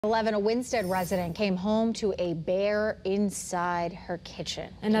11, a Winsted resident came home to a bear inside her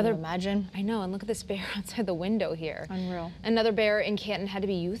kitchen. Can you imagine? I know, and look at this bear outside the window here. Unreal. Another bear in Canton had to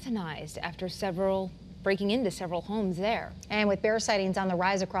be euthanized after breaking into several homes there. And with bear sightings on the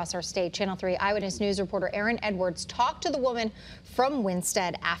rise across our state, Channel 3 Eyewitness News reporter Erin Edwards talked to the woman from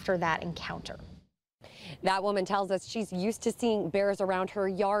Winsted after that encounter. That woman tells us she's used to seeing bears around her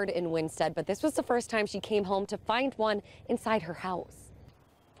yard in Winsted, but this was the first time she came home to find one inside her house.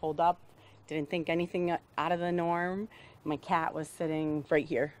 Pulled up, didn't think anything out of the norm. My cat was sitting right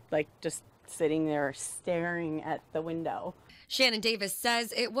here, like just sitting there staring at the window. Shannon Davis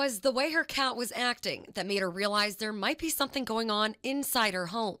says it was the way her cat was acting that made her realize there might be something going on inside her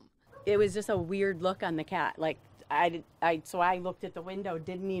home. It was just a weird look on the cat. Like so I looked at the window,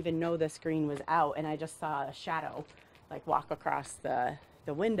 didn't even know the screen was out, and I just saw a shadow like walk across the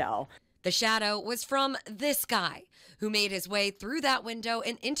window. The shadow was from this guy who made his way through that window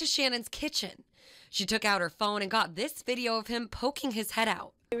and into Shannon's kitchen. She took out her phone and got this video of him poking his head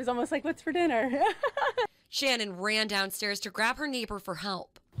out. It was almost like, what's for dinner? Shannon ran downstairs to grab her neighbor for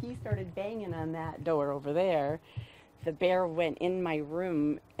help. He started banging on that door over there. The bear went in my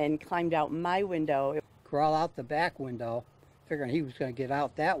room and climbed out my window. Crawl out the back window, figuring he was going to get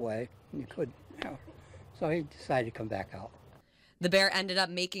out that way, and he couldn't. So he decided to come back out. The bear ended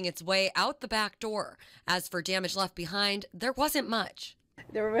up making its way out the back door. As for damage left behind, there wasn't much.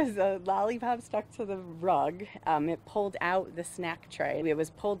 There was a lollipop stuck to the rug. It pulled out the snack tray. It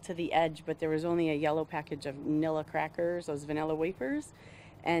was pulled to the edge, but there was only a yellow package of Nilla crackers, those vanilla wafers,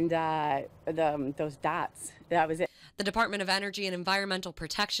 and those dots. That was it. The Department of Energy and Environmental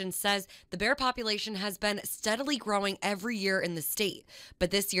Protection says the bear population has been steadily growing every year in the state, but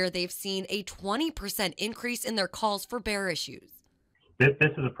this year they've seen a 20% increase in their calls for bear issues. This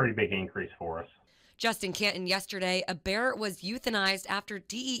is a pretty big increase for us. Just in Canton yesterday, a bear was euthanized after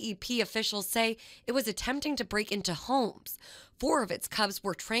DEEP officials say it was attempting to break into homes. 4 of its cubs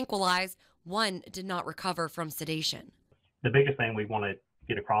were tranquilized. 1 did not recover from sedation. The biggest thing we want to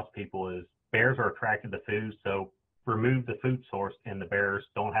get across to people is bears are attracted to food, so remove the food source and the bears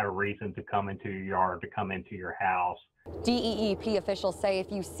don't have a reason to come into your yard, to come into your house. DEEP officials say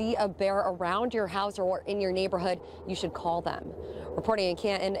if you see a bear around your house or in your neighborhood, you should call them. Reporting in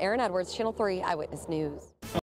Canton, Erin Edwards, Channel 3 Eyewitness News.